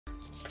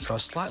So a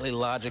slightly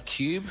larger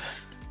cube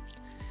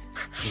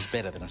is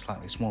better than a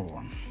slightly smaller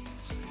one.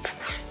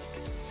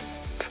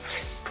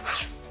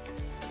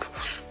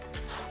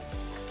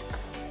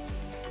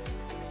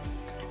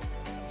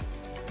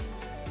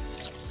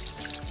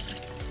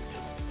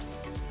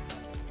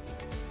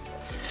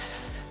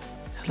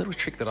 A little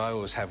trick that I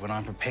always have when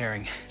I'm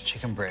preparing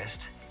chicken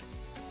breast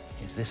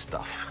is this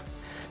stuff.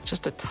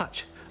 Just a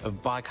touch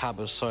of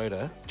bicarbonate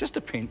soda, just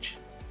a pinch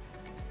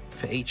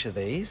for each of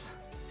these.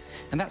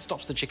 And that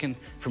stops the chicken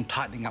from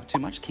tightening up too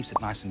much, keeps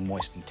it nice and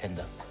moist and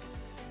tender.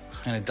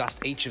 I'm gonna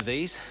dust each of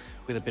these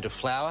with a bit of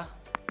flour.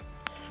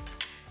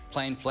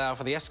 Plain flour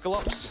for the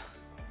escalopes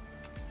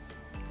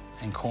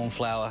and corn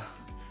flour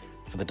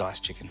for the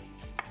diced chicken.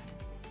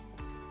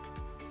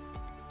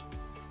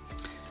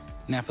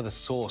 Now for the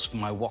sauce for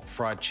my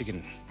wok-fried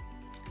chicken.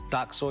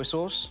 Dark soy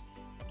sauce,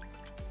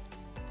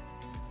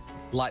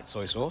 light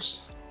soy sauce,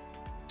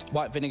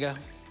 white vinegar,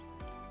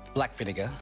 black vinegar,